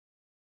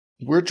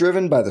We're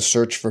driven by the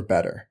search for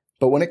better.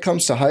 But when it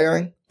comes to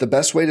hiring, the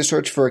best way to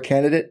search for a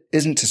candidate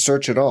isn't to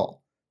search at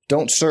all.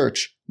 Don't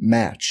search,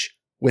 match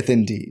with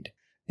Indeed.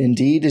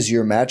 Indeed is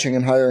your matching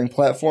and hiring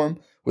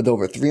platform with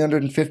over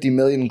 350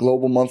 million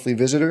global monthly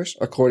visitors,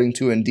 according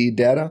to Indeed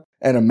data,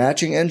 and a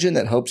matching engine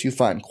that helps you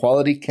find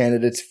quality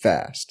candidates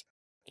fast.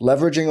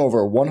 Leveraging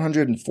over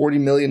 140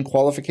 million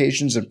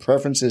qualifications and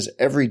preferences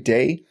every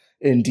day,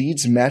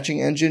 Indeed's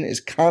matching engine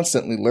is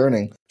constantly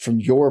learning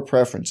from your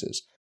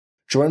preferences.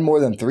 Join more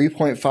than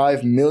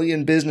 3.5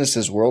 million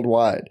businesses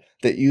worldwide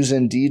that use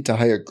Indeed to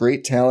hire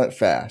great talent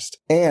fast.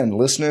 And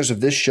listeners of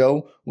this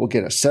show will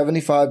get a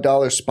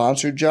 $75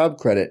 sponsored job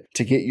credit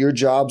to get your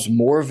jobs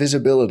more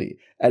visibility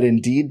at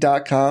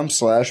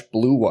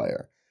Indeed.com/Blue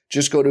Wire.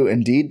 Just go to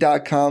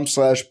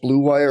Indeed.com/Blue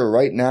Wire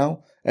right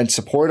now and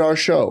support our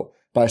show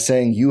by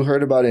saying you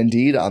heard about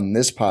Indeed on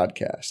this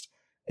podcast.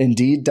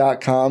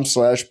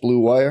 Indeed.com/Blue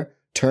Wire.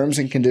 Terms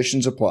and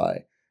conditions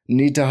apply.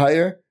 Need to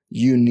hire?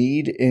 You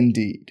need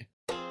Indeed.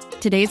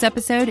 Today's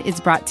episode is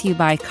brought to you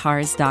by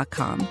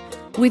Cars.com.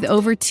 With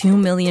over 2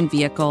 million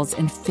vehicles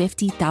and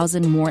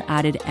 50,000 more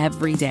added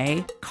every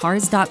day,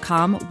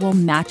 Cars.com will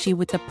match you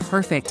with the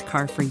perfect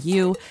car for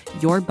you,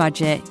 your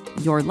budget,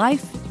 your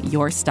life,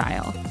 your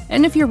style.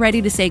 And if you're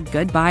ready to say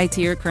goodbye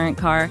to your current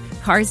car,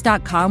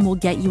 Cars.com will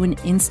get you an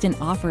instant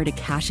offer to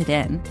cash it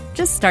in.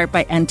 Just start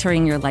by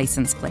entering your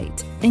license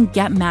plate and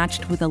get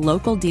matched with a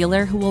local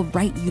dealer who will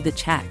write you the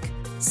check.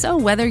 So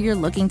whether you're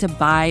looking to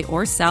buy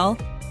or sell,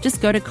 just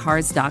go to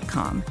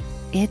Cars.com.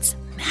 It's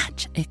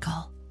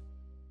magical.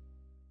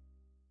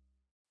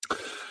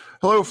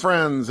 Hello,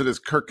 friends. It is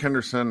Kirk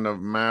Henderson of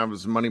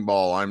Mavs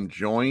Moneyball. I'm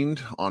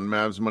joined on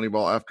Mavs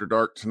Moneyball After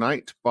Dark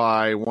tonight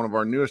by one of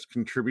our newest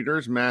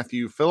contributors,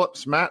 Matthew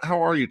Phillips. Matt,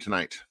 how are you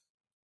tonight?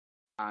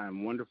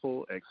 I'm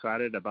wonderful,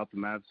 excited about the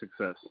Mavs'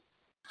 success.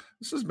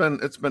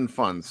 It's been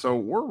fun. So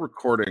we're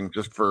recording,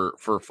 just for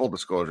full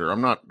disclosure.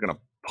 I'm not going to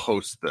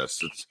post this.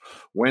 It's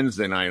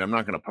Wednesday night. I'm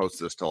not going to post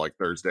this till like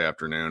Thursday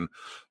afternoon,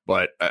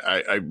 but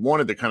I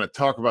wanted to kind of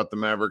talk about the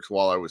Mavericks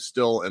while I was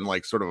still in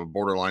like sort of a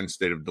borderline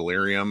state of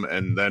delirium.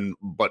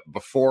 But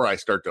before I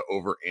start to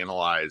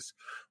overanalyze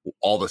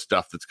all the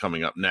stuff that's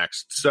coming up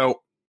next.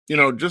 So,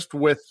 just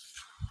with,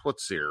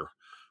 let's see here,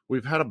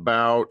 we've had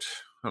about,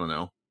 I don't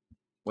know,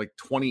 like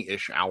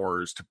 20-ish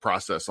hours to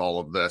process all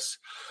of this.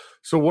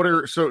 So what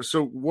are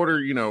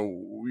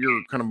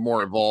your kind of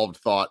more evolved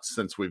thoughts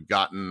since we've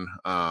gotten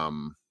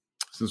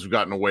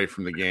away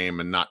from the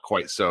game and not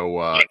quite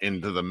so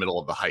into the middle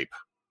of the hype?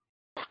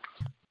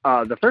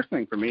 The first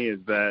thing for me is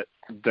that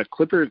the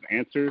Clippers'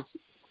 answers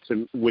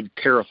would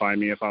terrify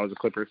me if I was a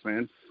Clippers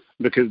fan,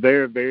 because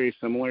they're very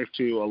similar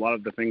to a lot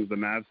of the things the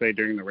Mavs say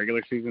during the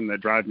regular season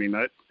that drive me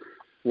nuts,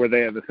 where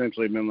they have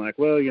essentially been like,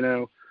 well,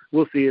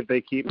 we'll see if they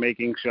keep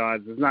making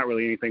shots. It's not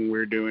really anything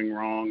we're doing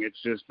wrong.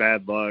 It's just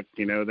bad luck.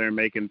 They're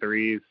making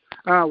threes.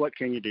 What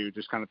can you do?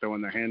 Just kind of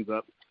throwing their hands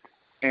up.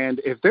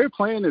 And if their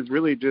plan is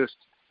really just,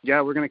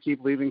 we're going to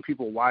keep leaving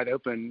people wide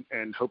open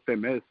and hope they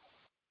miss,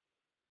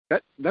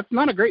 that's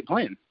not a great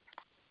plan.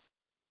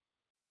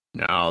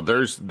 No,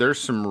 there's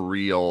some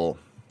real.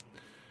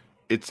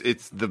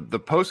 It's the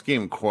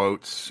post-game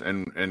quotes,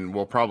 and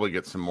we'll probably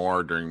get some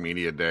more during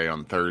media day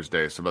on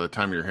Thursday. So by the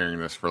time you're hearing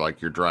this for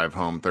like your drive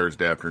home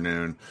Thursday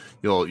afternoon,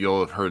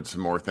 you'll have heard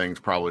some more things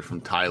probably from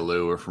Ty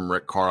Lue or from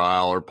Rick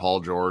Carlisle or Paul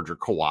George or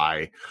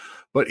Kawhi.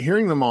 But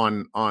hearing them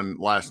on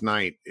last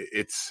night,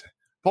 it's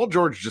Paul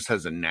George just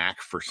has a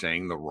knack for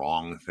saying the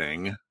wrong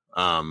thing.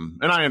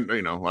 And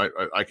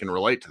I can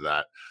relate to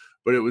that,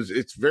 but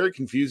it's very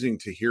confusing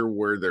to hear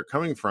where they're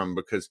coming from,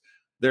 because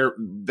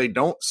they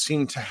don't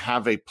seem to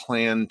have a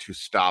plan to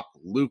stop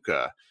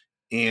Luka.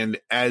 And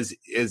as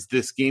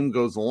this game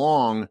goes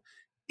along,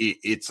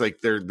 it's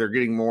like they're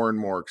getting more and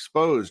more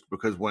exposed,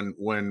 because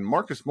when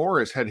Marcus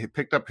Morris had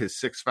picked up his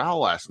sixth foul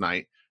last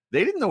night,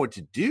 they didn't know what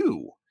to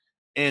do.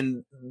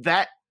 And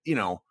that,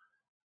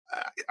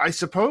 I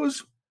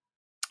suppose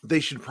they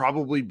should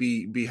probably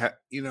be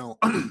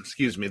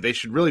excuse me, they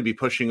should really be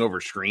pushing over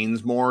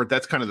screens more.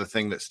 That's kind of the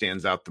thing that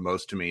stands out the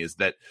most to me, is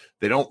that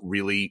they don't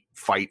really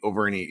fight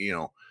over any,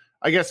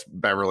 I guess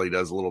Beverly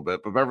does a little bit,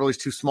 but Beverly's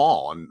too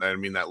small. And I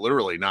mean that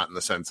literally, not in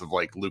the sense of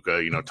like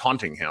Luka,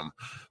 taunting him,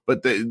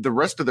 but the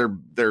rest of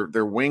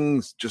their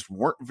wings just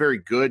weren't very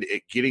good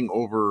at getting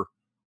over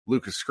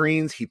Luka's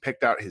screens. He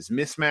picked out his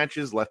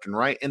mismatches left and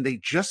right, and they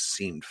just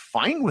seemed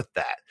fine with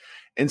that.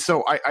 And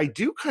so I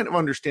do kind of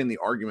understand the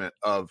argument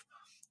of,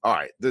 all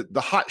right,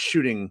 the hot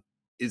shooting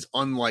is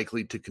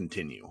unlikely to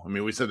continue. I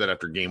mean, we said that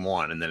after game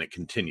one, and then it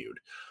continued.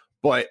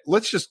 But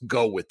let's just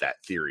go with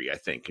that theory, I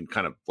think, and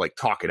kind of like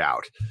talk it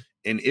out.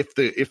 And if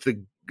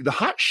the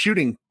hot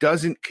shooting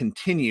doesn't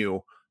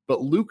continue,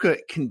 but Luka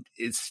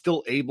is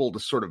still able to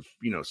sort of,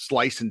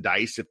 slice and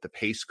dice if the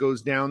pace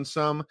goes down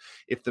some,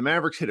 if the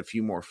Mavericks hit a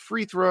few more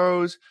free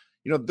throws,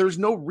 there's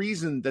no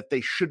reason that they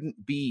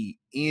shouldn't be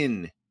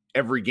in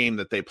every game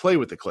that they play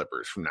with the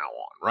Clippers from now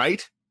on,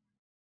 right?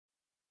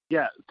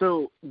 Yeah,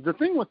 so the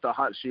thing with the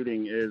hot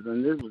shooting is,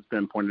 and this has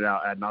been pointed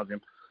out ad nauseum,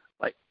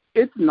 like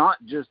it's not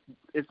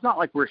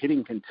like we're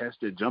hitting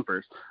contested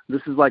jumpers.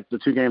 This is like the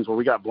 2 games where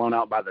we got blown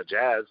out by the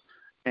Jazz,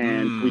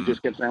 and we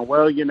just kept saying,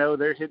 well,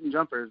 they're hitting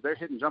jumpers.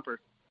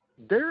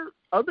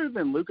 Other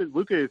than Luka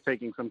is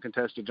taking some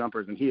contested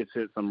jumpers, and he has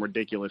hit some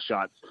ridiculous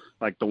shots,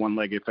 like the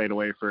one-legged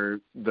fadeaway for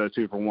the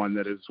 2-for-1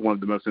 that is one of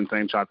the most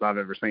insane shots I've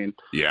ever seen.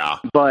 Yeah.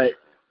 But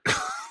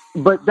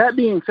that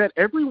being said,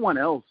 everyone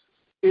else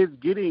is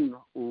getting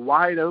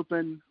wide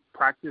open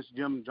practice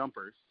gym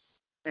jumpers.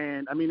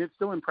 And, I mean, it's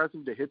still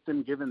impressive to hit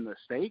them given the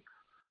stakes,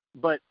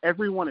 but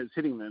everyone is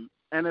hitting them.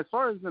 And as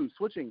far as them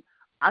switching,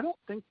 I don't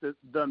think that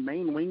the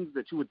main wings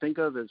that you would think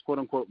of as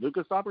quote-unquote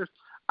Luka stoppers,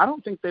 I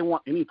don't think they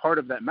want any part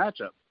of that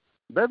matchup.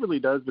 Beverly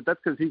does, but that's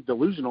because he's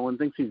delusional and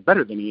thinks he's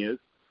better than he is.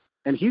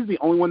 And he's the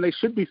only one they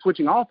should be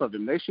switching off of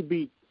him. They should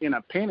be in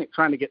a panic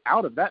trying to get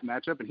out of that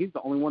matchup, and he's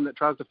the only one that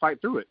tries to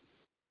fight through it.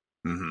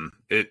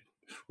 Mm-hmm.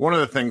 One of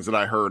the things that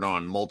I heard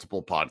on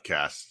multiple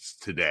podcasts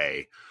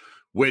today,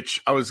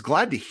 which I was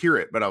glad to hear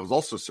it, but I was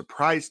also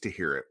surprised to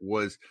hear it,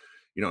 was,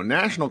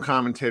 national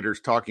commentators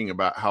talking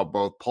about how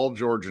both Paul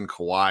George and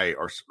Kawhi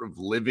are sort of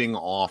living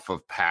off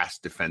of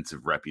past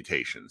defensive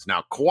reputations.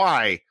 Now,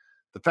 Kawhi,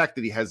 the fact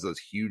that he has those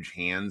huge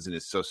hands and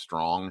is so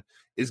strong,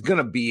 is going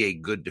to be a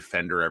good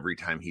defender every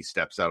time he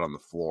steps out on the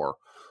floor.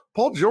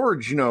 Paul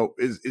George,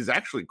 is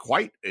actually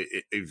quite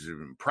is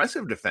an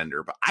impressive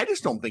defender, but I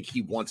just don't think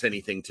he wants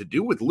anything to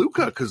do with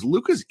Luka, because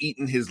Luka's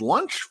eaten his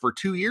lunch for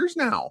 2 years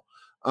now.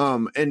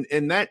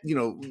 And that,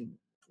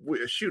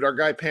 shoot, our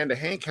guy Panda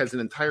Hank has an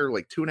entire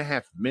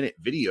 2.5-minute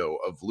video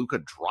of Luka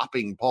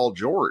dropping Paul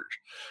George.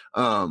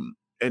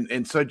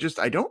 And so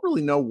I don't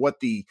really know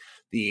what the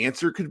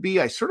answer could be.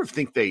 I sort of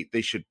think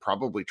they should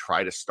probably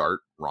try to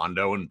start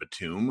Rondo and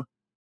Batum,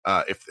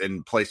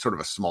 and play sort of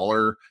a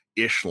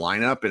smaller-ish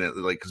lineup,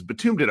 and because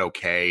Batum did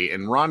okay,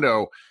 and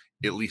Rondo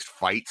at least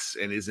fights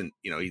and isn't,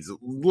 he's a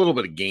little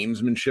bit of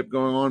gamesmanship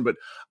going on, but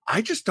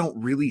I just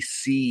don't really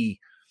see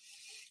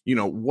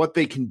what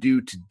they can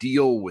do to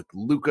deal with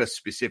Luka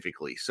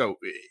specifically. So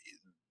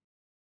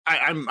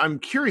I'm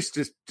curious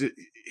to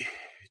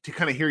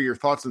kind of hear your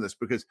thoughts on this,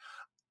 because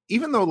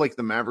even though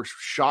the Mavericks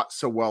shot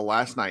so well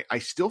last night, I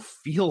still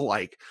feel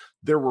like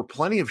there were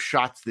plenty of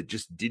shots that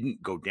just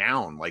didn't go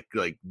down. Like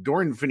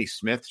Dorian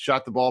Finney-Smith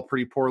shot the ball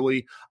pretty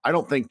poorly. I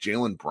don't think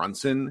Jalen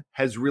Brunson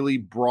has really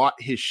brought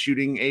his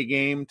shooting A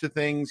game to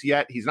things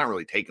yet. He's not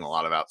really taken a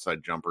lot of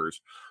outside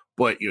jumpers,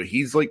 but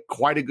he's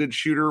quite a good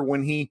shooter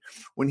when he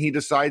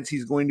decides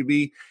he's going to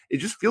be. It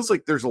just feels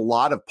like there's a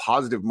lot of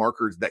positive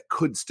markers that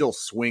could still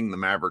swing the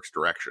Mavericks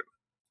direction.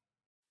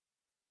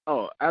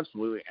 Oh,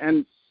 absolutely.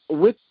 And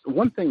with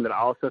one thing that I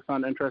also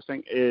found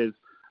interesting is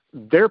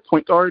their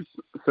point guards.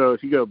 So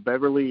if you go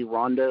Beverly,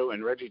 Rondo,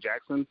 and Reggie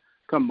Jackson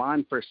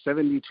combined for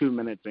 72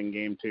 minutes in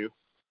game 2,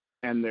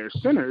 and their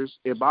centers,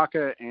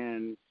 Ibaka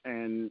and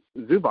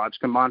Zubac,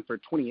 combined for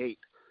 28.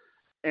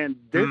 And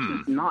this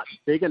is not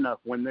big enough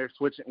when they're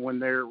switching, when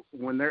they're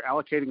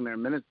allocating their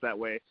minutes that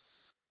way.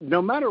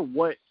 No matter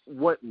what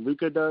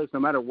Luka does, no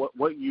matter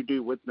what you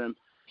do with them,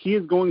 he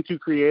is going to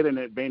create an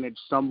advantage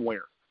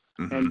somewhere.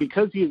 Mm-hmm. And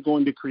because he is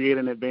going to create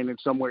an advantage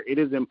somewhere, it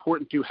is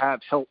important to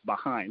have help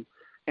behind.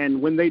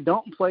 And when they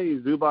don't play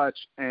Zubac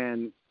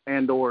and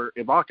or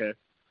Ibaka,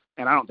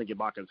 and I don't think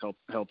Ibaka is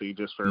healthy,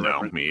 just for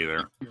reference. No, me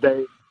either.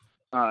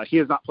 He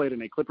has not played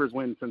in a Clippers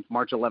win since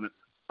March 11th.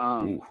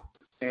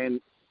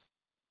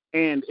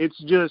 And it's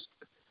just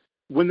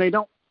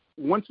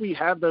once we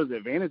have those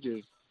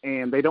advantages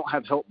and they don't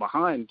have help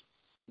behind,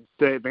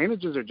 the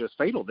advantages are just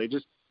fatal.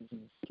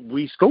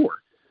 We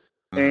score.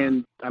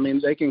 And I mean,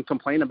 they can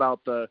complain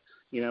about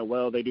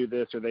well, they do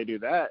this or they do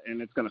that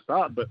and it's going to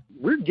stop, but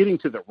we're getting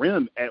to the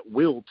rim at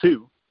will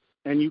too.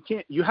 And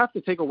you have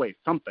to take away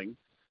something.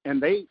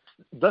 And they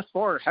thus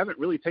far haven't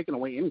really taken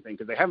away anything,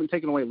 because they haven't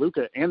taken away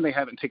Luka and they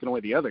haven't taken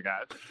away the other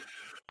guys.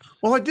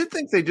 Well, I did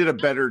think they did a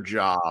better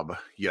job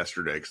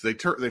yesterday,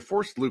 because they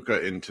forced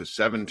Luka into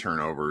 7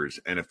 turnovers,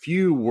 and a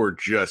few were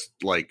just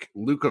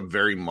Luka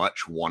very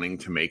much wanting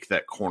to make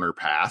that corner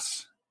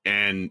pass.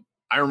 And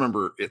I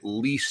remember at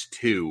least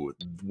 2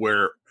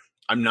 where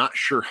I'm not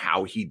sure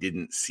how he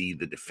didn't see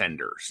the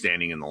defender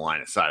standing in the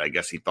line of sight. I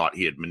guess he thought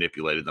he had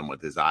manipulated them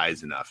with his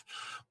eyes enough.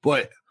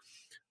 But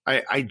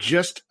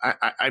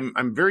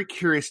I'm very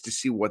curious to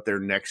see what their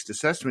next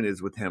assessment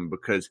is with him,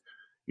 because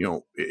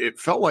it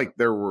felt like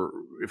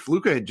if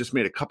Luka had just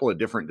made a couple of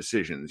different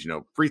decisions,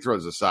 free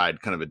throws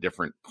aside, kind of a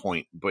different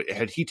point, but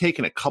had he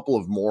taken a couple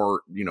of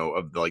more,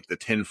 of the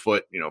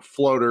 10-foot,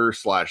 floater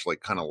 /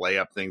 kind of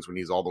layup things when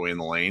he's all the way in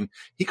the lane,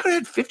 he could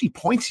have had 50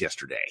 points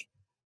yesterday.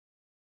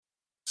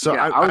 So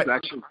yeah, I was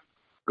actually.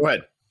 Go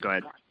ahead. Oh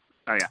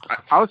yeah,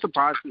 I was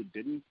surprised he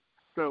didn't.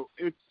 So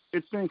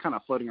it's been kind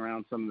of floating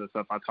around some of the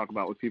stuff I talk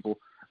about with people,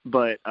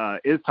 but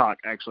Iztok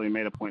actually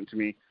made a point to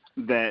me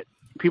that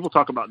people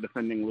talk about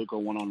defending Luka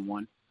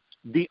one-on-one.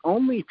 The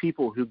only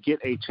people who get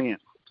a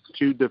chance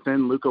to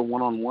defend Luka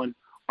one-on-one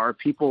are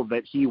people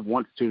that he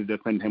wants to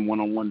defend him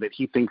one-on-one, that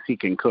he thinks he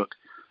can cook.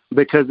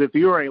 Because if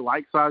you're a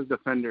like-sized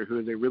defender who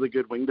is a really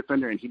good wing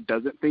defender and he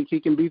doesn't think he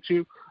can beat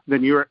you,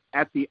 then you're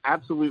at the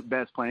absolute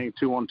best playing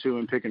 2-on-2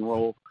 and pick and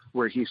roll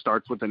where he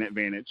starts with an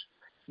advantage.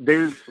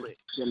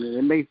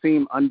 It may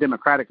seem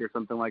undemocratic or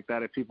something like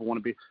that if people want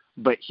to be,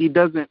 but he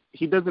doesn't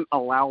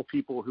allow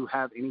people who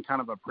have any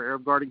kind of a prayer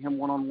of guarding him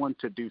one-on-one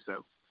to do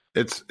so.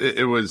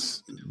 It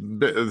was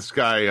this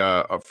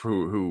guy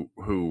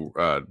who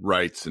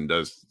writes and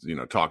does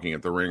Talking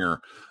at the Ringer,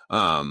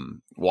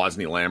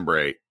 Wosny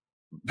Lambre,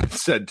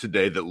 said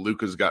today that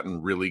Luka's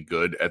gotten really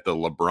good at the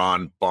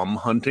LeBron bum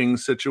hunting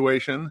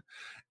situation,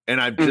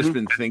 and I've just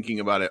been thinking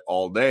about it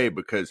all day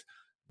because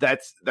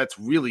that's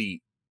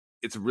really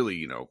it's a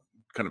really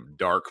kind of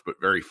dark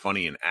but very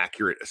funny and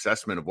accurate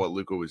assessment of what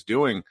Luka was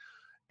doing.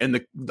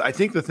 And I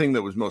think the thing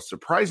that was most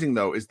surprising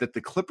though is that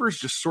the Clippers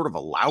just sort of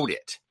allowed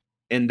it.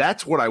 And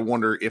that's what I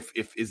wonder if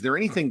is there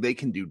anything they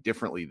can do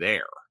differently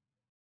there?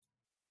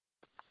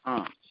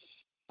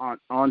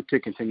 On to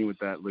continue with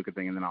that Luka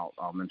thing, and then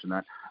I'll mention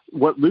that.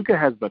 What Luka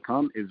has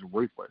become is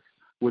ruthless,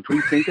 which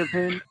we think of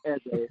him as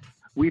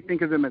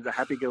a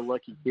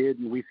happy-go-lucky kid,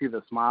 and we see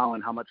the smile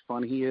and how much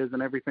fun he is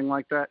and everything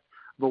like that.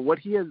 But what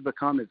he has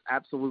become is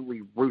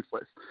absolutely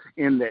ruthless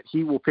in that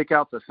he will pick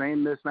out the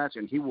same mismatch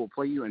and he will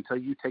play you until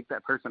you take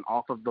that person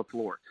off of the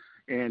floor.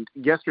 And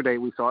yesterday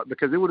we saw it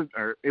because it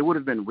would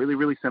have been really,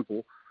 really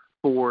simple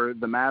for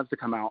the Mavs to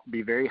come out,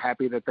 be very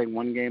happy that they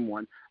won game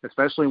one,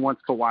 especially once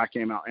Kawhi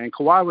came out. And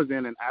Kawhi was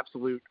in an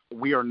absolute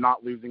we are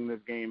not losing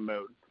this game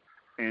mode.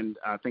 And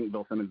I think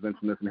Bill Simmons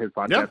mentioned this in his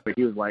podcast, but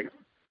he was like,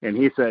 and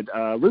he said,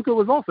 Luka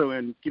was also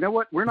in, you know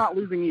what, we're not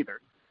losing either.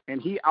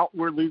 And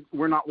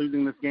we're not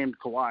losing this game to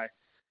Kawhi.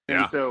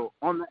 And so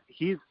on that,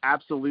 he's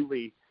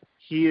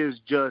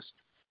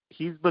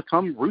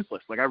become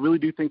ruthless. Like, I really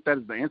do think that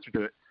is the answer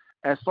to it.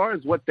 As far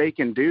as what they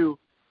can do,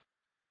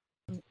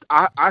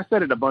 I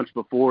said it a bunch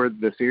before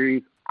the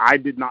series. I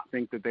did not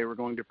think that they were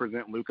going to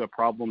present Luka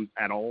problems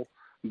at all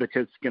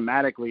because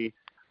schematically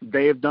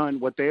they have done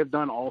what they have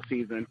done all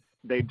season.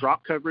 They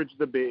drop coverage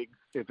the bigs.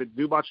 If it's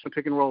Zubac to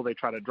pick and roll, they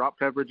try to drop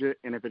coverage it.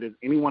 And if it is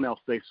anyone else,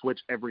 they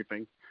switch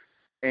everything.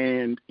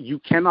 And you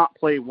cannot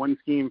play one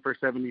scheme for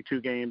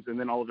 72 games and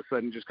then all of a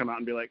sudden just come out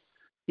and be like,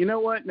 you know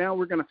what, now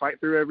we're going to fight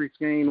through every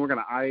screen. We're going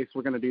to ice.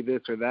 We're going to do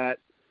this or that.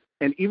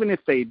 And even if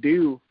they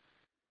do,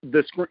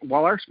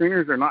 while our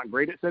screeners are not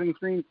great at setting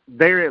screens,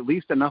 they're at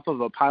least enough of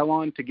a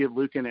pylon to give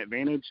Luke an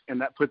advantage, and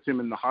that puts him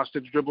in the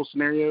hostage dribble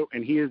scenario,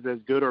 and he is as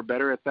good or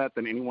better at that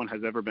than anyone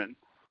has ever been.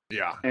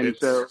 Yeah, and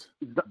so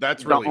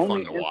that's really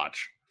fun to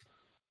watch.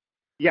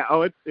 Yeah,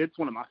 it's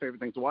one of my favorite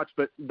things to watch.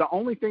 But the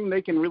only thing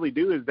they can really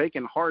do is they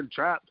can hard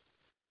trap.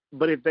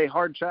 But if they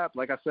hard trap,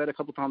 like I said a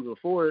couple times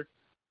before,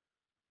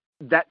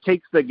 that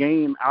takes the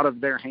game out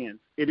of their hands.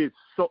 It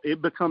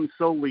becomes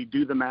solely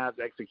do the Mavs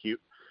execute,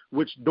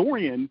 which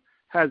Dorian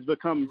has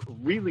become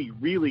really,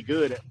 really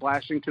good at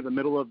flashing to the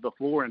middle of the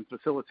floor and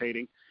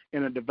facilitating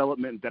in a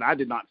development that I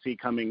did not see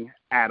coming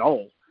at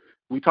all.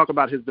 We talk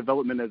about his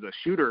development as a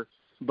shooter,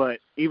 but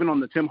even on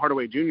the Tim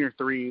Hardaway Jr.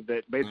 three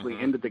that basically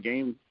ended the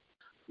game,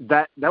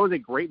 that was a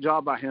great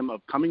job by him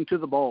of coming to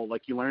the ball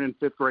like you learn in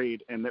fifth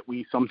grade and that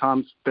we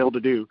sometimes fail to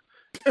do,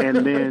 and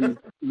then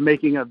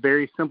making a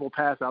very simple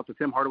pass out to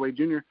Tim Hardaway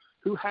Jr.,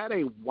 who had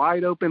a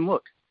wide open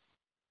look.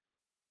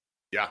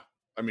 Yeah.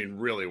 I mean,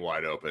 really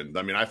wide open.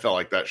 I mean, I felt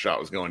like that shot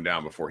was going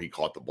down before he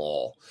caught the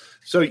ball.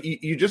 So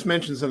you just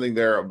mentioned something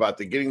there about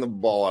getting the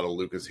ball out of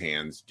Luka's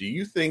hands. Do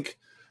you think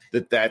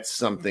that that's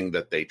something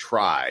that they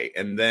try?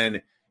 And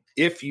then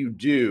if you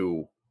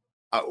do,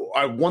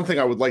 one thing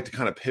I would like to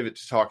kind of pivot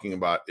to talking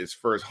about is,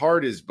 for as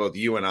hard as both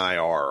you and I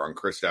are on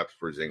Kristaps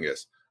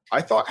Porzingis,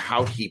 I thought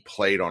how he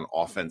played on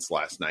offense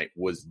last night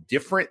was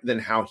different than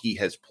how he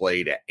has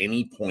played at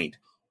any point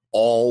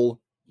all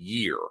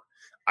year.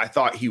 I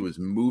thought he was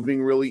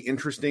moving really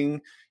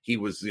interesting. He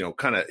was,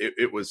 kind of,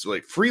 it was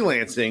like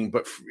freelancing,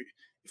 but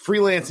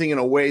freelancing in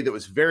a way that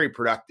was very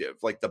productive.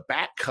 Like the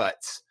back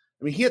cuts.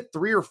 I mean, he had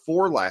 3 or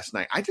 4 last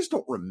night. I just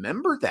don't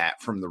remember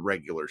that from the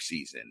regular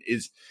season.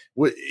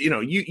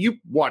 You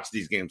watch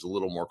these games a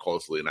little more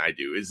closely than I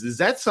do. Is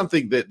that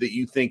something that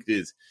you think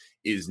is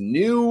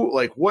new?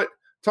 Like what?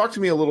 Talk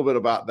to me a little bit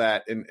about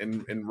that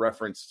in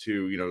reference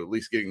to, at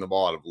least getting the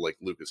ball out of like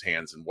Luka's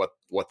hands and what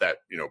that,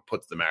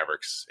 puts the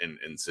Mavericks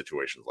in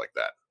situations like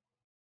that.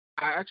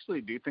 I actually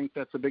do think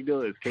that's a big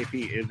deal. Is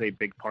KP is a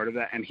big part of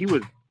that. And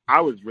I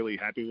was really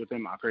happy with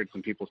him. I've heard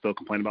some people still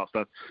complain about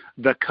stuff.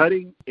 The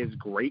cutting is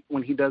great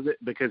when he does it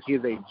because he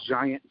is a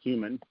giant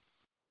human.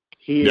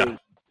 He is.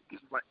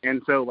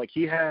 And so, like,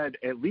 he had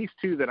at least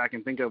 2 that I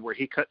can think of where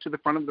he cut to the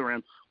front of the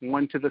rim,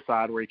 1 to the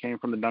side where he came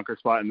from the dunker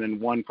spot, and then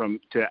 1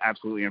 to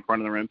absolutely in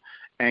front of the rim,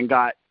 and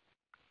got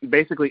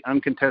basically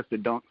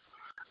uncontested dunks.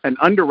 An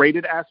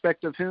underrated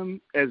aspect of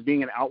him as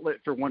being an outlet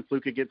for once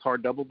Luka gets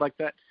hard doubled like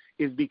that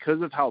is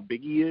because of how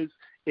big he is,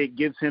 it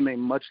gives him a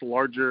much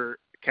larger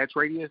catch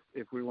radius,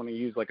 if we want to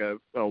use like a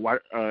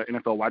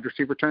NFL wide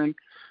receiver term,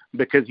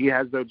 because he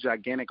has those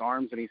gigantic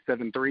arms and he's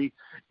 7'3",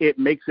 it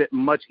makes it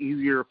much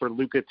easier for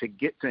Luka to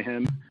get to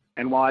him.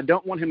 And while I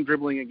don't want him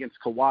dribbling against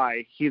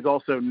Kawhi, he's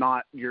also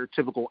not your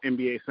typical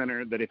NBA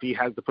center that if he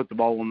has to put the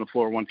ball on the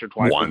floor once or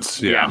twice, it's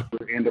the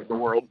end of the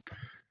world.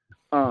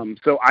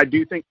 So I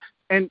do think,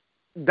 and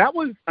that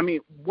was, I mean,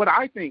 what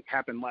I think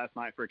happened last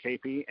night for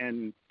KP,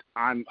 and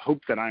I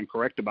hope that I'm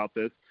correct about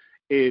this,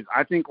 is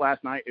I think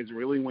last night is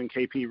really when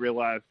KP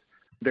realized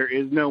there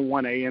is no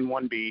 1A and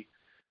 1B.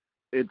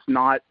 It's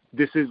not,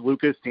 this is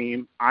Luka's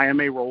team. I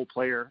am a role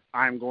player.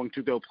 I'm going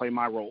to go play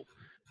my role.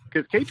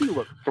 Because KP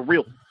looked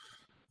thrilled.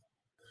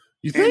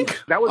 You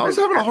think? I was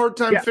having a hard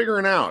time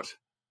figuring out.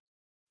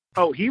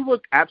 Oh, he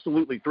looked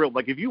absolutely thrilled.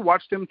 Like, if you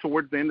watched him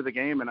towards the end of the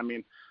game, and I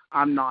mean,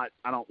 I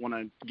don't want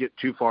to get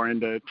too far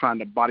into trying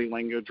to body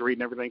language read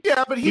and everything.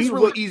 Yeah, but he's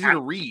really easy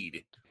to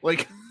read.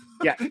 Like,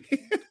 yeah,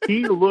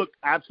 he looked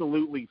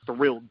absolutely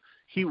thrilled.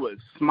 He was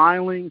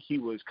smiling. He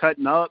was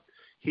cutting up.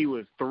 He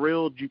was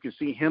thrilled. You could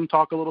see him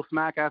talk a little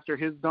smack after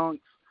his dunks.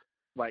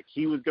 Like,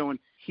 he was going,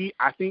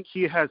 I think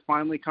he has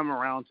finally come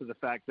around to the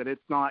fact that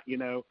it's not,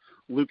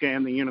 Luka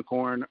and the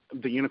unicorn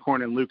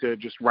and Luka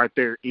just right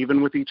there,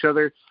 even with each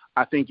other.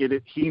 I think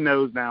he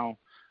knows now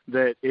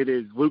that it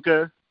is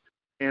Luka,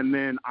 and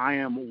then I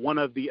am one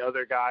of the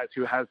other guys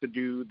who has to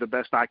do the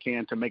best I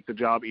can to make the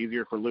job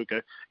easier for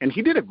Luka. And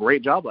he did a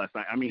great job last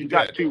night. I mean, he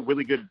got 2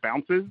 really good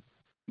bounces,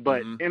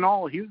 but in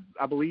all, he's,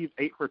 I believe,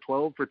 8 for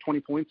 12 for 20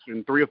 points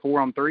and 3 of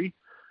 4 on 3.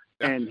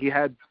 Yeah. And he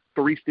had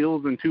 3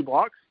 steals and 2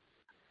 blocks.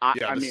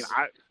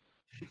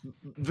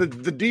 The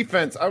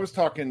defense, I was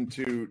talking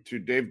to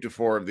Dave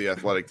DeFore of The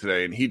Athletic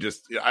today, and he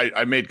just,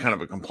 I made kind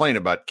of a complaint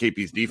about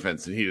KP's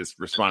defense, and he just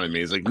responded to me.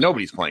 He's like,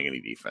 nobody's playing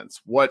any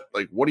defense. What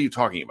are you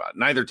talking about?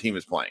 Neither team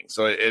is playing.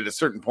 So at a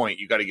certain point,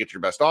 you got to get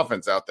your best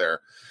offense out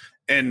there.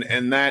 And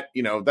that,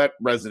 that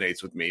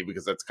resonates with me,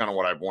 because that's kind of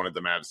what I've wanted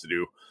the Mavs to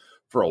do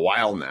for a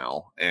while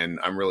now.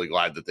 And I'm really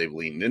glad that they've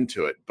leaned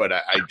into it. But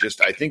I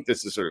think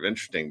this is sort of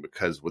interesting,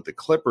 because with the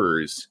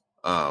Clippers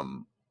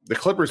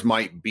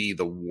might be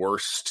the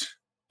worst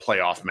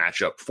playoff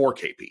matchup for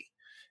KP.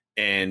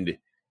 And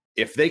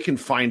if they can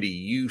find a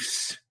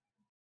use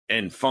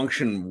and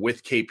function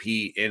with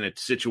KP in a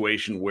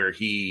situation where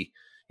he,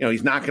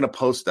 he's not going to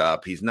post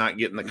up, he's not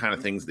getting the kind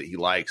of things that he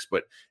likes,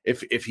 but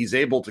if he's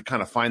able to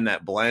kind of find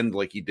that blend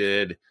like he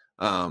did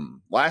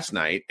last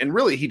night, and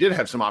really he did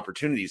have some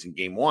opportunities in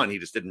game 1, he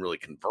just didn't really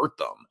convert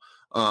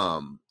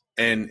them.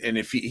 And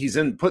if he's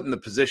put in the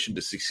position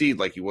to succeed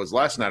like he was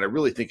last night, I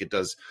really think it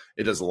does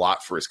a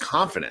lot for his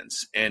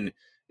confidence. And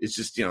it's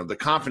just, the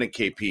confident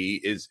KP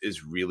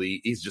is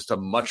really, he's just a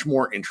much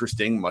more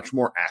interesting, much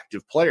more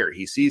active player.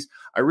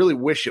 I really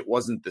wish it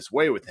wasn't this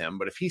way with him,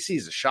 but if he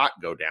sees a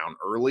shot go down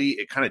early,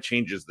 it kind of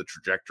changes the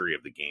trajectory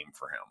of the game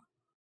for him.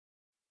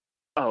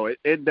 Oh,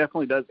 it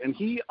definitely does. And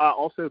he, I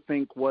also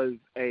think, was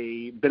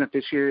a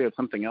beneficiary of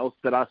something else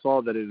that I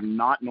saw that is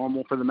not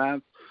normal for the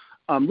Mavs.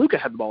 Luka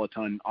had the ball a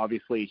ton.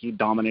 Obviously, he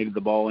dominated the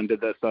ball and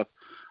did that stuff.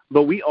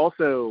 But we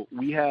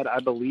had, I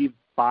believe,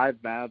 5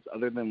 Mavs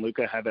other than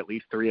Luka have at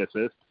least 3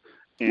 assists.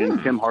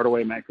 And Tim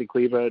Hardaway, Maxi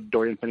Kleber,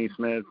 Dorian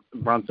Finney-Smith,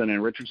 Brunson,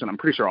 and Richardson, I'm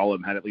pretty sure all of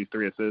them had at least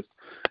 3 assists.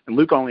 And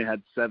Luka only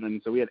had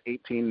 7, so we had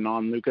 18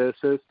 non-Luka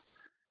assists.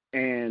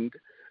 And,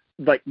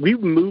 we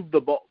moved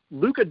the ball.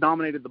 Luka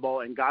dominated the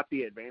ball and got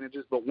the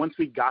advantages, but once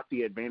we got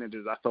the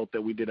advantages, I felt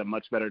that we did a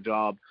much better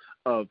job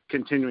of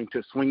continuing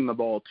to swing the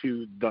ball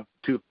to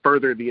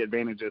further the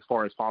advantage as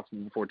far as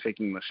possible before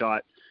taking the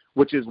shot,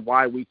 which is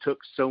why we took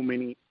so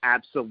many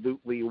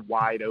absolutely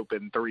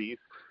wide-open threes.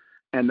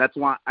 And that's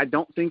why I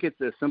don't think it's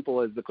as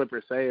simple as the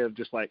Clippers say of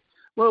just we're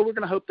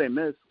going to hope they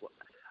miss.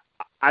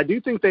 I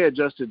do think they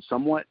adjusted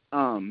somewhat.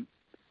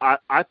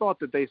 I thought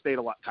that they stayed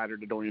a lot tighter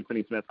to Dorian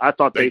Finney-Smith. I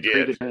thought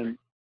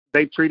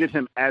they treated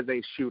him as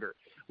a shooter,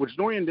 which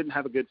Dorian didn't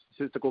have a good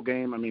statistical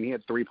game. I mean, he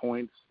had 3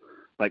 points,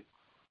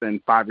 and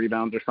 5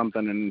 rebounds or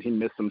something, and he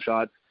missed some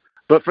shots.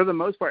 But for the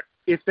most part,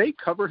 if they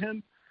cover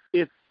him,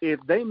 if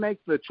they make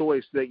the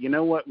choice that,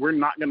 we're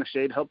not going to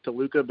shade help to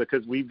Luka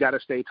because we've got to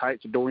stay tight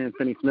to Dorian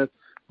Finney-Smith,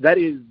 that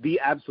is the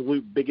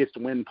absolute biggest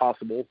win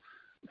possible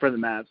for the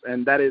Mavs.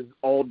 And that is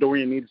all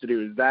Dorian needs to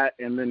do, is that,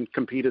 and then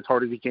compete as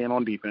hard as he can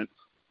on defense.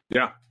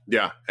 Yeah.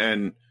 Yeah.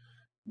 And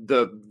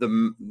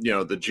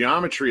the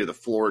geometry of the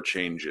floor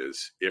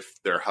changes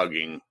if they're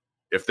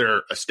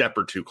a step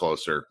or 2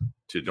 closer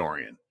to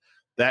Dorian.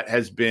 That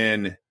has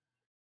been,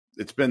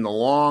 it's been the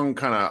long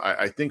kind of,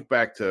 I think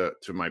back to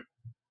my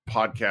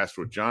podcast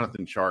with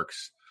Jonathan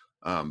Sharks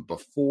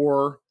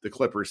before the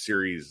Clippers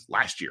series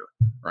last year.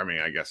 Or, I mean,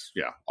 I guess,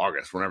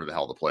 August, whenever the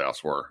hell the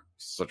playoffs were.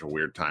 Such a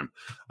weird time.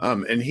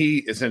 And he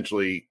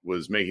essentially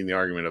was making the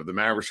argument of the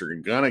Mavericks are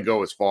going to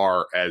go as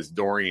far as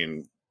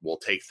Dorian will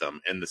take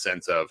them, in the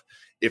sense of,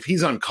 if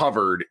he's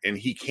uncovered and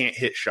he can't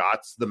hit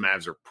shots, the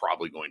Mavs are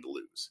probably going to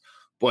lose.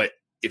 But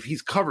if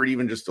he's covered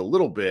even just a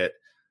little bit,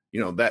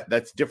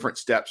 that's different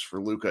steps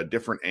for Luka,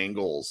 different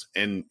angles,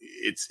 and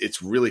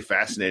it's really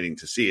fascinating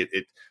to see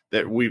it.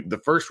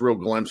 The first real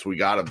glimpse we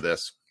got of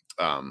this,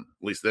 at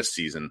least this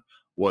season,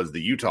 was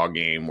the Utah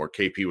game where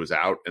KP was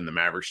out and the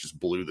Mavericks just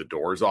blew the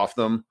doors off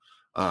them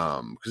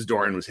because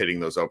Dorian was hitting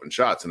those open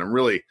shots, and I'm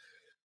really.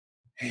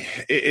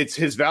 It's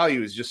his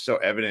value is just so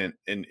evident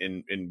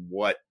in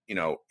what,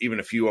 even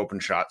a few open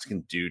shots can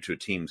do to a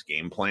team's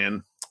game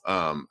plan.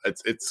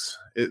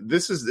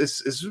 This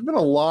has been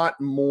a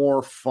lot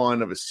more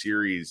fun of a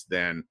series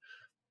than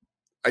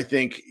I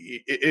think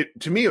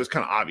to me, it was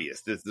kind of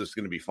obvious this is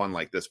going to be fun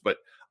like this, but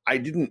I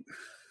don't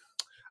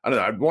know.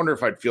 I'd wonder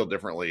if I'd feel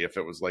differently if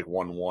it was like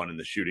 1-1 and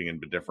the shooting had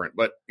been different,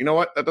 but you know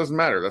what? That doesn't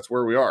matter. That's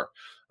where we are.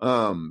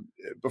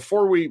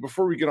 Before we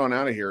get on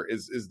out of here,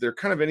 is there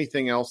kind of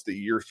anything else that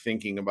you're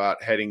thinking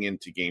about heading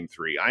into game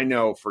 3? I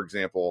know, for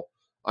example,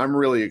 I'm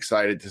really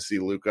excited to see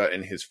Luka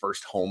in his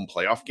first home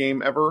playoff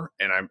game ever.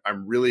 And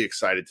I'm really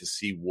excited to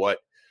see what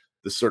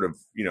the sort of,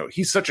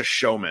 he's such a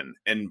showman,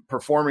 and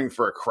performing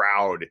for a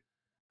crowd,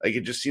 like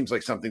it just seems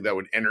like something that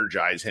would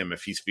energize him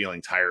if he's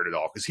feeling tired at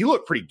all. Cause he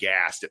looked pretty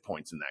gassed at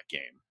points in that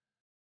game.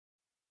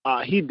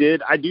 He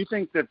did. I do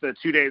think that the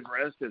 2 days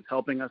rest is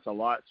helping us a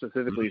lot,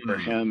 specifically for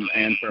him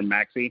and for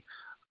Maxey.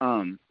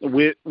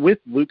 With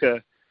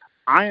Luka,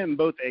 I am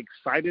both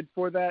excited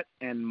for that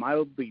and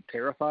mildly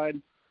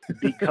terrified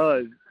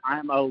because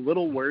I'm a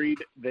little worried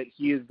that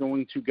he is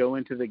going to go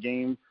into the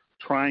game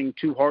trying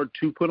too hard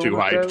to put on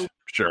a show.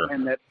 Sure.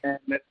 And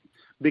that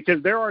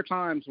because there are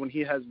times when he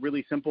has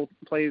really simple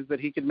plays that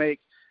he can make,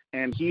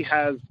 and he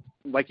has,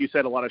 like you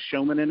said, a lot of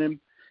showman in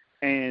him.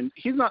 And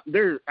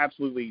there are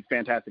absolutely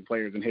fantastic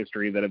players in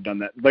history that have done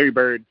that. Larry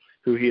Bird,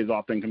 who he is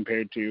often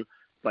compared to,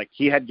 like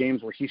he had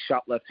games where he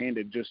shot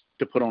left-handed just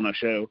to put on a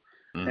show.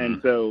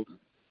 And so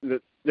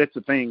that's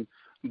the thing.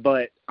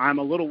 But I'm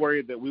a little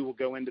worried that we will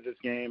go into this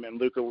game and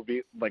Luka will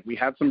be like, we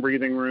have some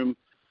breathing room.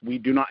 We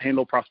do not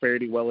handle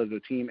prosperity well as a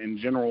team in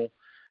general.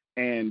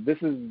 And this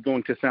is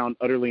going to sound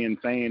utterly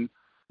insane,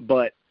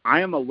 but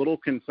I am a little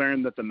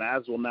concerned that the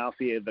Mavs will now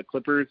see the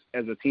Clippers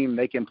as a team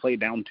they can play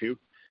down to.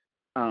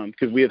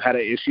 Because we have had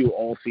an issue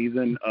all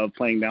season of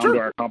playing down to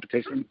our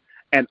competition.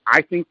 And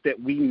I think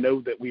that we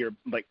know that we are,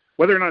 like,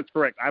 whether or not it's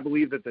correct, I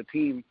believe that the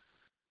team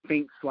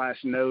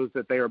thinks/knows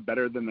that they are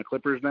better than the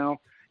Clippers now.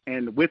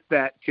 And with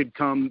that could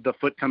come the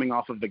foot coming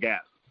off of the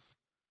gas.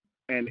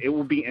 And it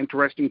will be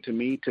interesting to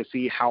me to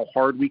see how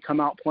hard we come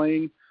out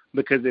playing,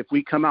 because if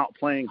we come out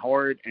playing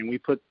hard and we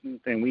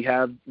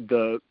have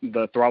the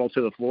throttle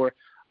to the floor,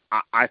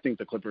 I think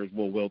the Clippers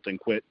will wilt and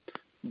quit.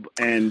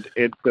 And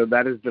so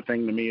that is the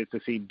thing to me, is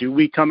to see, do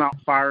we come out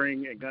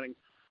firing and gunning,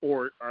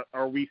 or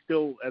are we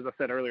still, as I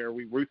said earlier, are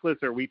we ruthless?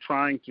 Are we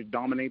trying to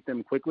dominate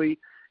them quickly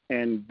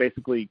and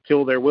basically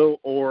kill their will?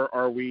 Or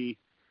are we,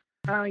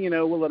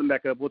 we'll let them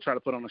back up. We'll try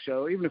to put on a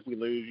show. Even if we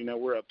lose,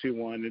 we're up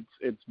 2-1.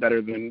 It's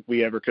better than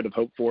we ever could have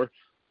hoped for.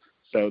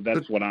 So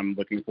that's what I'm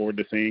looking forward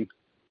to seeing.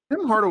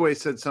 Tim Hardaway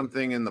said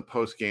something in the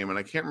post game, and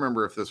I can't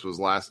remember if this was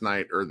last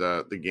night or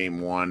the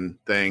game 1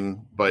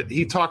 thing, but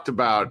he talked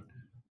about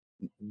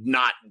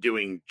not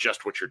doing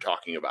just what you're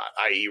talking about,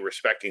 i.e.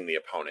 respecting the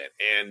opponent.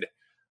 And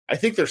I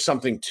think there's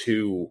something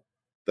to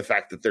the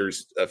fact that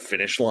there's a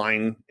finish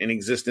line in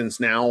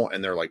existence now,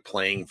 and they're like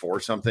playing for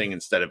something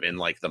instead of in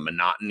like the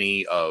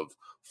monotony of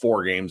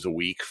 4 games a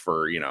week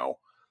for,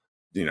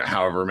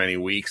 however many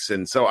weeks.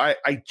 And so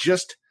I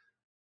just,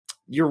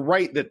 you're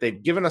right that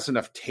they've given us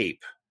enough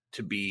tape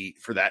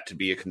for that to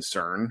be a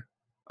concern.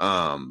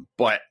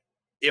 But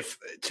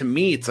to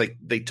me, it's like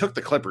they took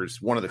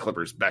one of the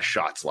Clippers' best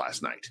shots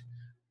last night.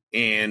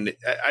 And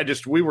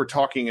we were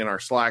talking in our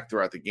Slack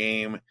throughout the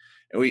game,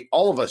 and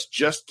all of us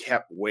just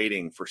kept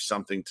waiting for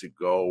something to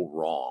go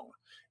wrong.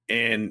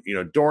 And,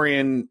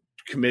 Dorian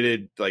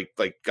committed,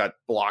 got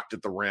blocked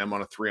at the rim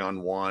on a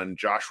 3-on-1.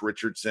 Josh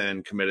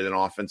Richardson committed an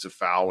offensive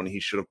foul when he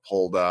should have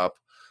pulled up.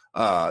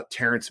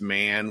 Terrence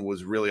Mann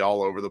was really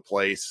all over the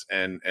place.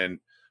 And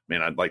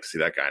man, I'd like to see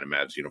that guy in a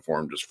Mavs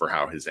uniform just for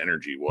how his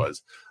energy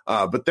was.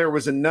 But there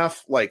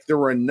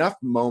were enough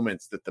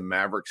moments that the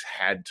Mavericks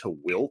had to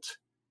wilt,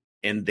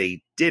 and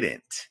they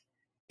didn't.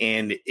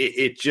 And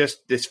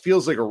this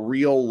feels like a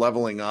real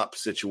leveling up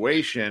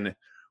situation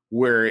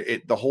where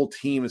the whole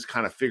team is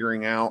kind of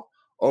figuring out,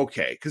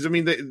 okay. Cause I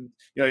mean,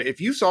 if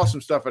you saw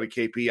some stuff out of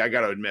KP, I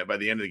got to admit by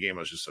the end of the game,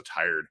 I was just so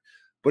tired.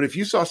 But if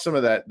you saw some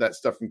of that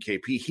stuff from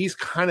KP, he's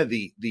kind of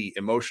the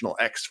emotional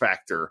X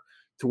factor,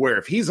 to where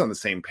if he's on the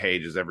same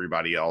page as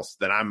everybody else,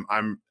 then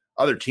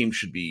other teams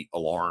should be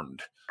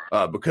alarmed.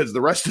 Because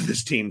the rest of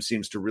this team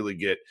seems to really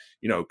get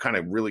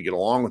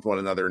along with one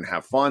another and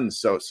have fun.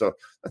 So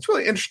that's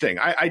really interesting.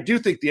 I do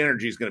think the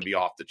energy is going to be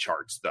off the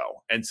charts,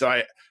 though. And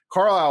so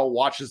Carlisle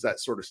watches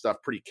that sort of stuff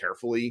pretty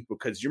carefully,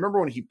 because you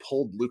remember when he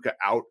pulled Luka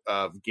out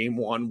of game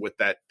 1 with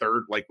that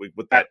third,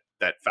 with that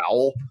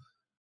foul?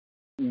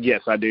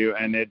 Yes, I do.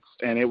 And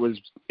it was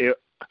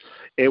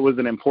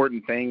an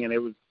important thing.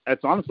 And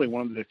it's honestly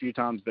one of the few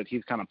times that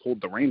he's kind of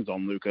pulled the reins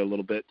on Luka a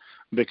little bit,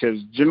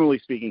 because generally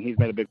speaking, he's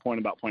made a big point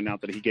about pointing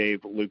out that he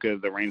gave Luka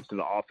the reins to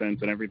the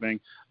offense and everything,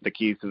 the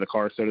keys to the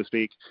car, so to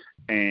speak.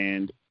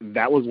 And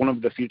that was one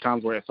of the few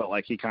times where it felt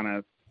like he kind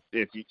of,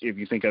 if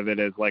you think of it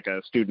as like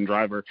a student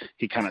driver,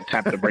 he kind of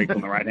tapped the brakes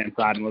on the right-hand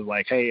side and was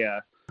like, hey,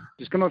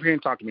 just come over here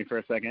and talk to me for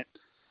a second.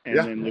 And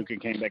then Luka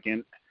came back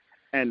in.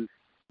 And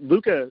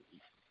Luka,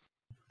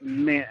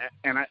 man,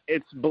 and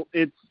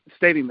it's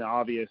stating the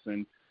obvious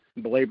and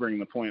belaboring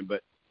the point,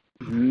 but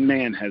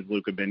man, has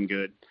Luka been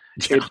good.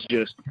 It's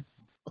just,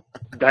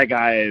 that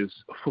guy is,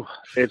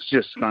 it's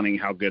just stunning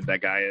how good that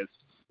guy is.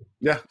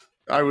 Yeah.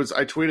 I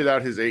tweeted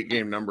out his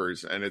 8-game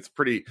numbers, and it's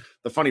pretty.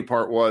 The funny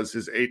part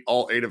was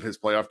all 8 of his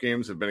playoff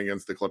games have been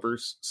against the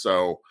Clippers.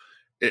 So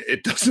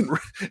it doesn't.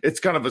 It's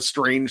kind of a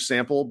strange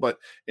sample, but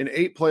in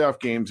 8 playoff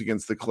games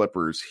against the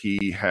Clippers,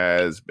 he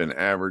has been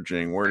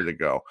averaging. Where did it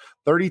go?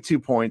 32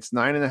 points,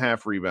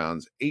 9.5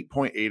 rebounds,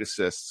 8.8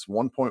 assists,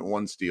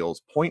 1.1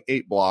 steals,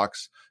 0.8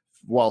 blocks,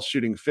 while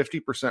shooting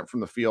 50% from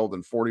the field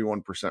and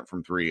 41%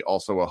 from 3.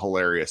 Also a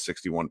hilarious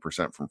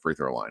 61% from free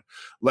throw line.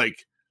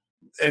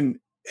 And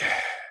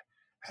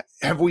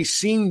have we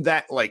seen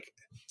that?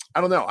 I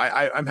don't know.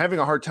 I'm having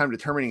a hard time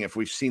determining if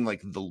we've seen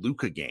the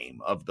Luka game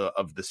of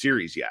the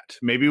series yet.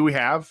 Maybe we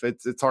have.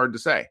 It's hard to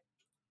say.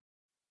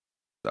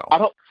 So I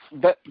don't.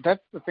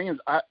 That's the thing is,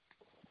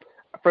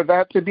 for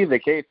that to be the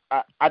case,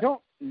 I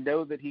don't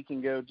know that he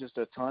can go just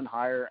a ton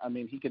higher. I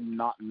mean, he could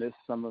not miss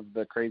some of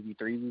the crazy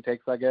threes he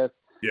takes, I guess.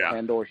 Yeah.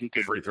 And or he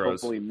could free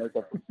throws. Hopefully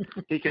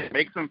he could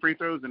make some free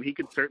throws, and he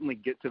could certainly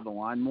get to the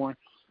line more.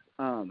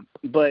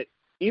 But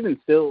even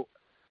still,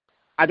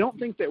 I don't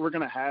think that we're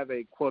going to have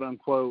a quote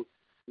unquote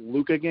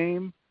Luka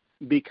game,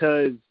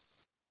 because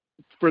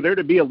for there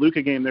to be a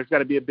Luka game, there's got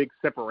to be a big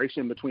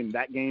separation between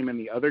that game and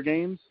the other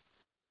games.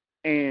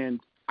 And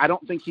I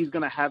don't think he's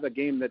going to have a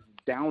game that's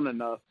down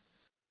enough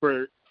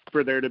for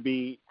there to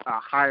be a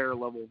higher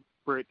level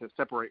for it to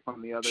separate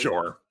from the other.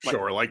 Sure.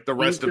 Like the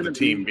rest of the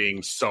team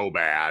being so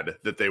bad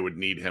that they would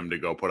need him to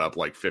go put up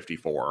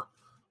 54.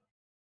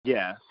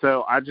 Yeah.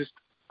 So I just,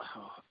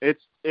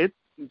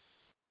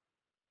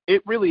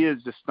 it really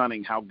is just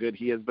stunning how good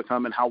he has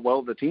become and how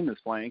well the team is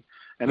playing.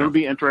 And it'll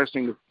be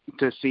interesting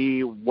to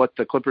see what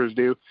the Clippers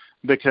do,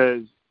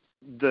 because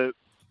the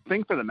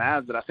thing for the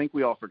Mavs that I think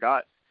we all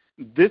forgot,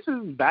 this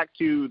is back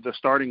to the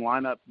starting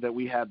lineup that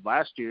we had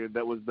last year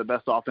that was the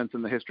best offense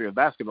in the history of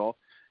basketball.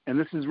 And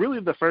this is really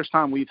the first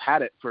time we've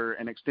had it for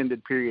an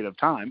extended period of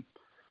time.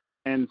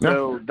 And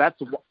so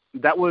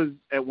that was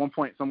at one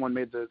point someone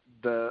made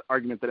the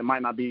argument that it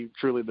might not be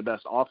truly the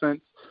best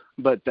offense,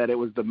 but that it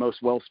was the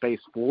most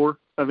well-spaced floor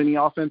of any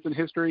offense in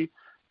history.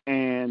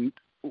 And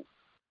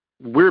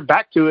we're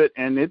back to it,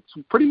 and it's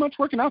pretty much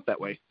working out that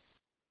way.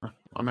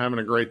 I'm having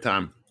a great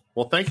time.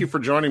 Well, thank you for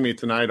joining me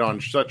tonight on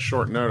such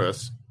short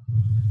notice.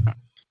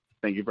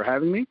 Thank you for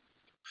having me,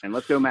 and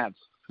let's go Mavs.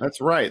 That's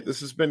right.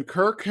 This has been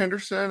Kirk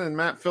Henderson and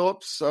Matt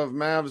Phillips of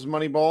Mavs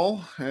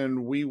Moneyball,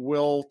 and we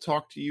will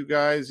talk to you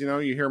guys. You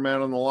hear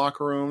Matt in the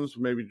locker rooms.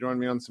 Maybe join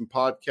me on some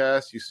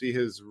podcasts. You see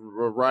his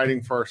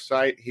writing for our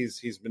site. He's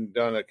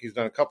done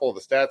a couple of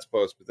the stats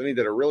posts, but then he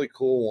did a really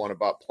cool one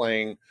about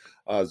playing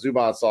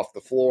Zubats off the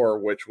floor,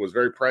 which was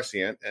very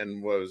prescient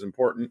and was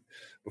important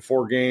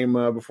before game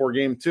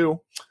 2.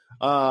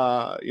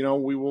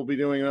 We will be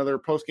doing another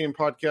post-game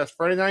podcast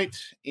Friday night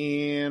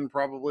and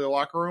probably a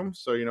locker room.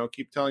 So,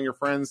 keep telling your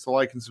friends to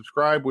like and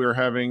subscribe. We are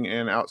having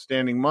an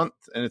outstanding month,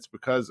 and it's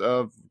because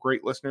of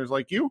great listeners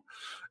like you.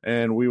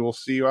 And we will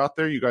see you out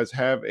there. You guys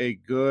have a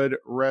good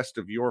rest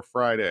of your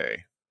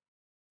Friday.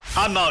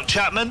 I'm Mark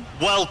Chapman.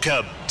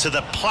 Welcome to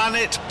the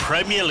Planet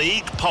Premier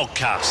League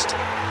podcast.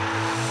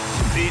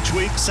 Each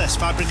week, Cesc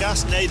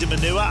Fabregas, Nader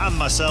Manua and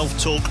myself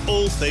talk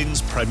all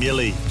things Premier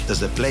League.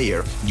 As a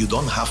player, you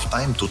don't have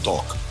time to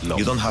talk. No.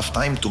 You don't have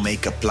time to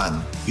make a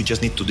plan. You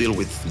just need to deal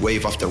with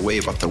wave after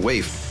wave after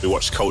wave. We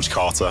watched Coach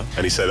Carter,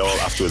 and he said,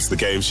 afterwards, the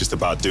game's just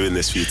about doing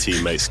this for your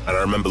teammates. And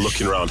I remember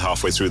looking around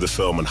halfway through the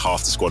film, and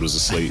half the squad was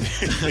asleep.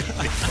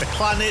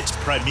 Planet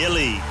Premier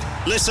League.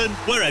 Listen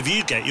wherever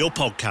you get your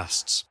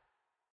podcasts.